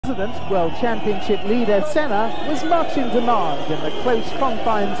World Championship leader Senna was much in demand in the close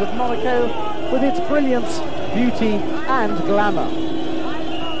confines of Monaco with its brilliance, beauty and glamour.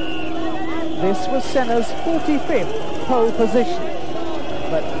 This was Senna's 45th pole position,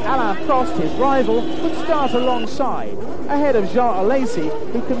 but Alain Prost, his rival, would start alongside, ahead of Jean Alesi,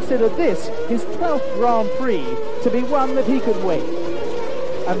 who considered this his 12th Grand Prix to be one that he could win.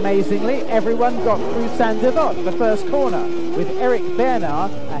 Amazingly, everyone got through Saint-Devote, the first corner, with Eric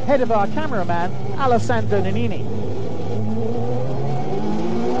Bernard ahead of our cameraman, Alessandro Nannini.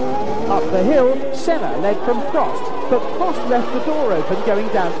 Up the hill, Senna led from Prost, but Prost left the door open going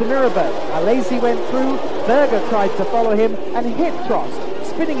down to Mirabeau. Alesi went through, Berger tried to follow him and hit Prost,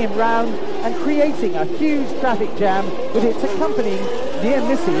 spinning him round and creating a huge traffic jam with its accompanying near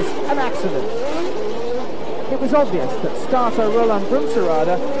misses and accidents. It was obvious that starter Roland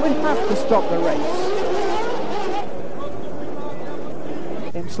Brunserada would have to stop the race.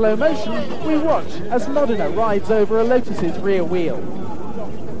 In slow motion, we watch as Modena rides over a Lotus's rear wheel.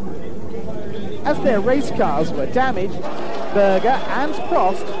 As their race cars were damaged, Berger and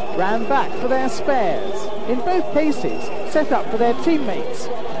Prost ran back for their spares, in both cases set up for their teammates,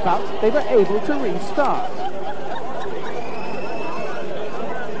 but they were able to restart.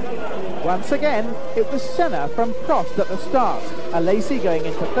 Once again, it was Senna from Prost at the start, Alesi going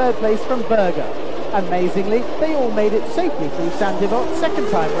into third place from Berger. Amazingly, they all made it safely through Saint-Devote second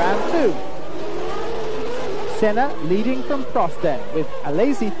time round too. Senna leading from Prost then, with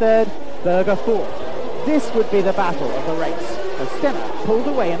Alesi third, Berger fourth. This would be the battle of the race, as Senna pulled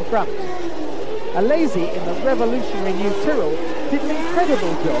away in front. Alesi in the revolutionary new Tyrrell did an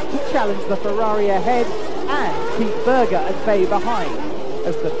incredible job to challenge the Ferrari ahead and keep Berger at bay behind,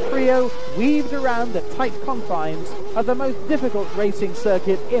 as the trio weaved around the tight confines of the most difficult racing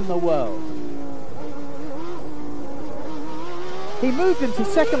circuit in the world. He moved into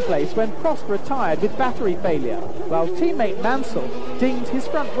second place when Prost retired with battery failure, while teammate Mansell dinged his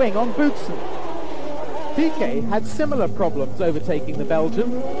front wing on Boutsen. Piquet had similar problems overtaking the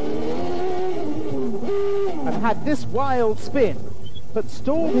Belgian and had this wild spin, but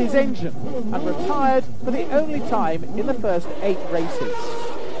stalled his engine and retired for the only time in the first 8 races.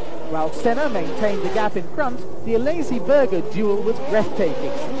 While Senna maintained the gap in front, the Alesi-Berger duel was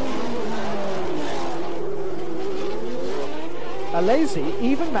breathtaking. Alesi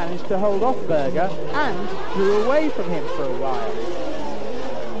even managed to hold off Berger and drew away from him for a while.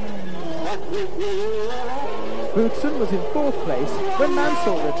 Boutsen was in 4th place when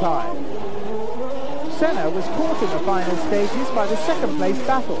Mansell retired. Senna was caught in the final stages by the second place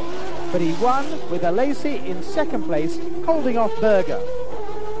battle, but he won with Alesi in second place, holding off Berger.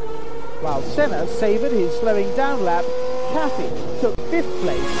 While Senna savoured his slowing down lap, Cathy took 5th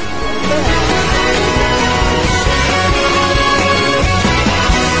place.